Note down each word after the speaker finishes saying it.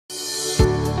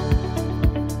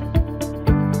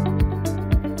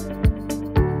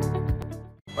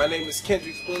My name is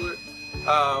Kendrix Bullard.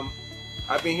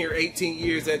 I've been here 18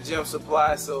 years at Gem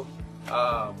Supply, so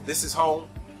this is home.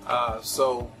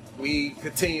 So we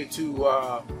continue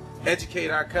to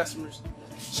educate our customers,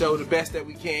 show the best that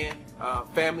we can,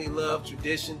 family, love,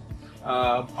 tradition,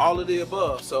 all of the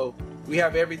above. So we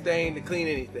have everything to clean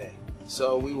anything.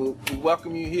 So we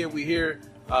welcome you here. We're here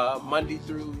Monday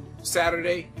through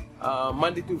Saturday.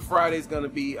 Monday through Friday is going to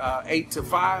be 8 to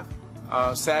 5.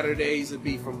 Saturdays will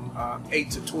be from 8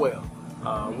 to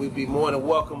 12. We'd be more than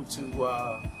welcome to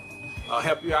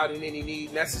help you out in any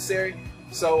need necessary.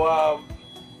 So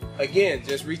again,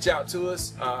 just reach out to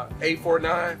us,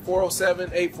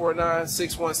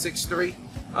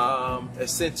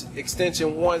 849-407-849-6163,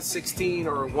 extension 116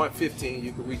 or 115.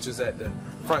 You can reach us at the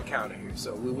front counter here.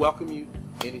 So we welcome you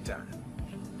anytime.